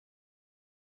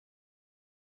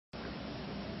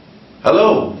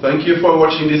Hello, thank you for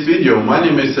watching this video. My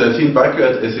name is Finn Backer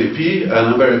at SAP,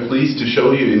 and I'm very pleased to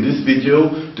show you in this video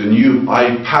the new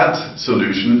iPad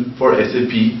solution for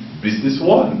SAP Business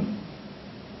One.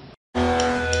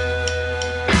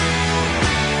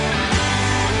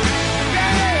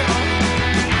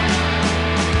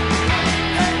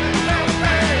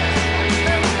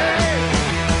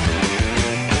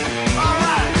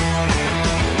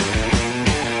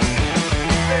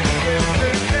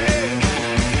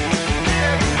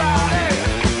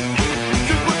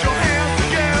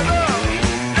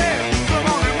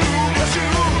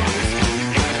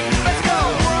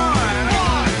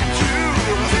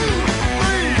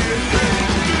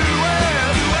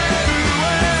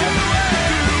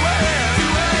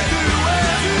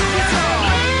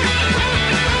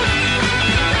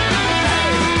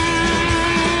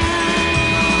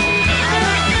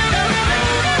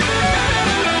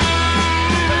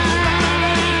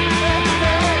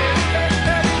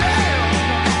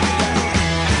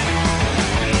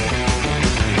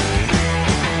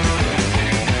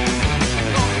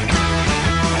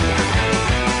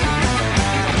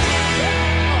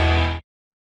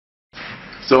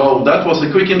 So that was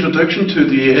a quick introduction to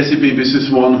the SAP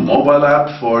Business One mobile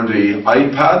app for the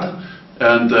iPad.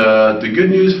 And the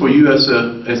good news for you as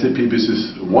a SAP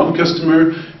Business One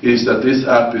customer is that this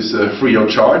app is free of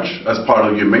charge as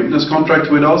part of your maintenance contract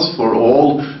with us for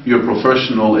all your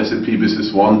professional SAP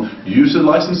Business One user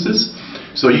licenses.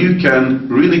 So you can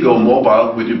really go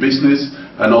mobile with your business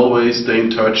and always stay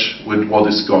in touch with what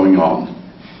is going on.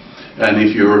 And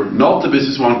if you're not a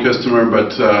Business One customer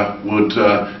but would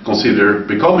consider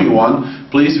becoming one,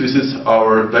 please visit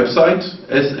our website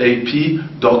sap.com.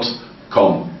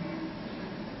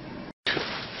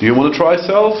 Do you want to try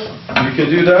self? You can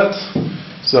do that.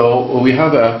 So we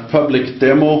have a public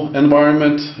demo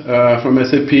environment from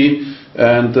SAP,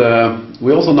 and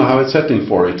we also now have a setting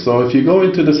for it. So if you go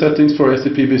into the settings for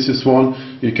SAP Business One,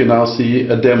 you can now see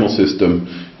a demo system.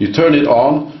 You turn it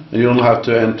on, and you don't have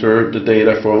to enter the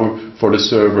data for the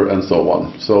server and so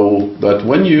on. So that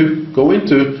when you go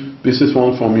into Business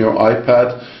One from your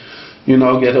iPad, you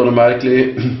now get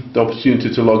automatically the opportunity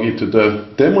to log into the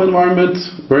demo environment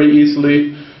very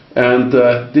easily. And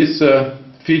this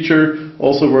feature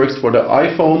also works for the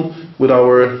iPhone with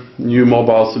our new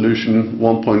mobile solution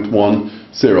 1.10.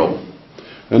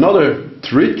 Another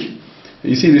trick,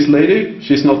 you see this lady?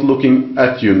 She's not looking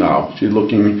at you now, she's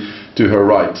looking to her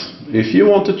right. If you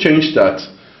want to change that,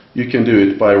 you can do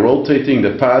it by rotating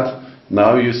the pad.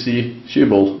 Now you see she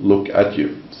will look at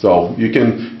you. So you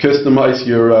can customize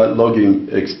your logging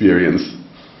experience.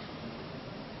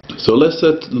 So let's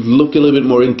look a little bit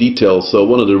more in detail. So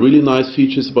one of the really nice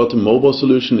features about the mobile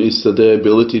solution is the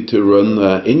ability to run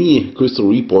any crystal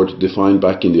report defined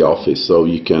back in the office. So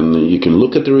you can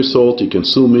look at the result, you can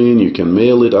zoom in, you can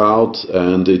mail it out,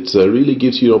 and it really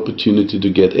gives you the opportunity to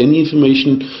get any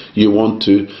information you want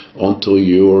to onto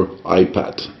your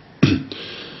iPad.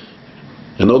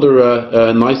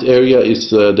 Another nice area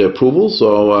is the approval.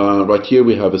 So right here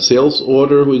we have a sales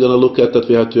order we're going to look at that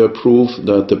we have to approve,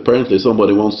 that apparently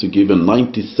somebody wants to give a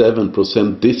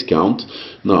 97% discount.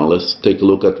 Now let's take a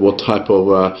look at what type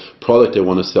of product they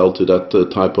want to sell to that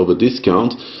type of a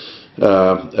discount.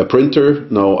 A printer,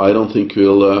 no, I don't think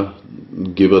we'll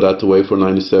give that away for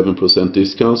 97%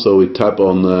 discount. So we tap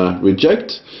on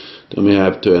reject. Then we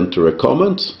have to enter a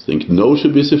comment. I think no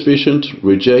should be sufficient,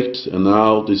 reject, and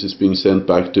now this is being sent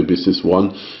back to Business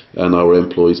One and our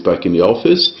employees back in the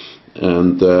office.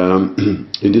 And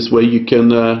in this way you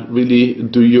can really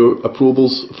do your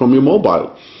approvals from your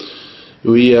mobile.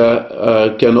 We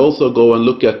can also go and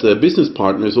look at business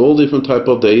partners, all different type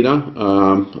of data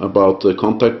about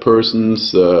contact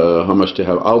persons, how much they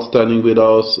have outstanding with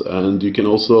us, and you can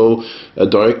also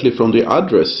directly from the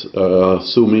address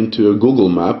zoom into a Google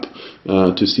map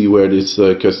to see where this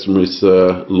customer is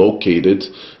located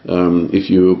if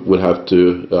you would have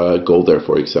to go there,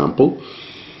 for example.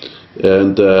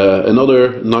 And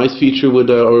another nice feature with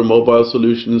our mobile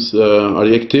solutions are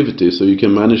the activities. So you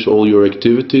can manage all your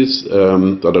activities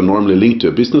that are normally linked to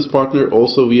a business partner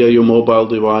also via your mobile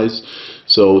device.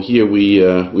 So here we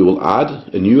will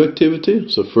add a new activity.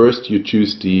 So first you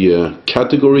choose the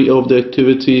category of the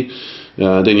activity.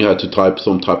 Then you have to type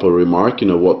some type of remark,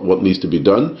 what needs to be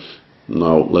done.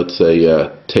 Now let's say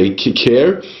take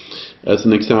care as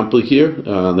an example here.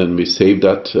 Then we save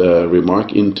that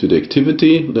remark into the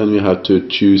activity. Then we have to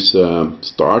choose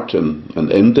start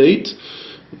and end date.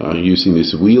 Using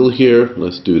this wheel here,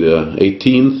 let's do the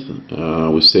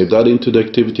 18th. We save that into the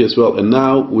activity as well, and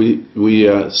now we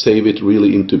save it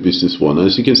really into Business One. And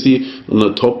as you can see on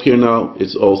the top here now,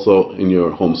 it's also in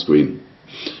your home screen.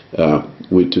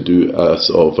 with to do as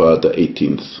of the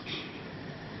 18th.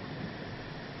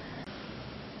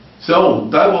 So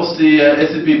that was the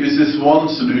SAP Business One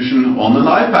solution on an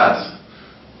iPad.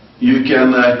 You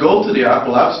can go to the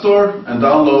Apple App Store and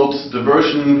download the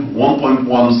version 1.10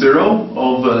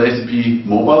 of the SAP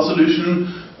mobile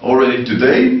solution already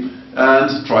today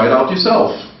and try it out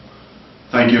yourself.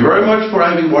 Thank you very much for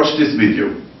having watched this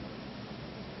video.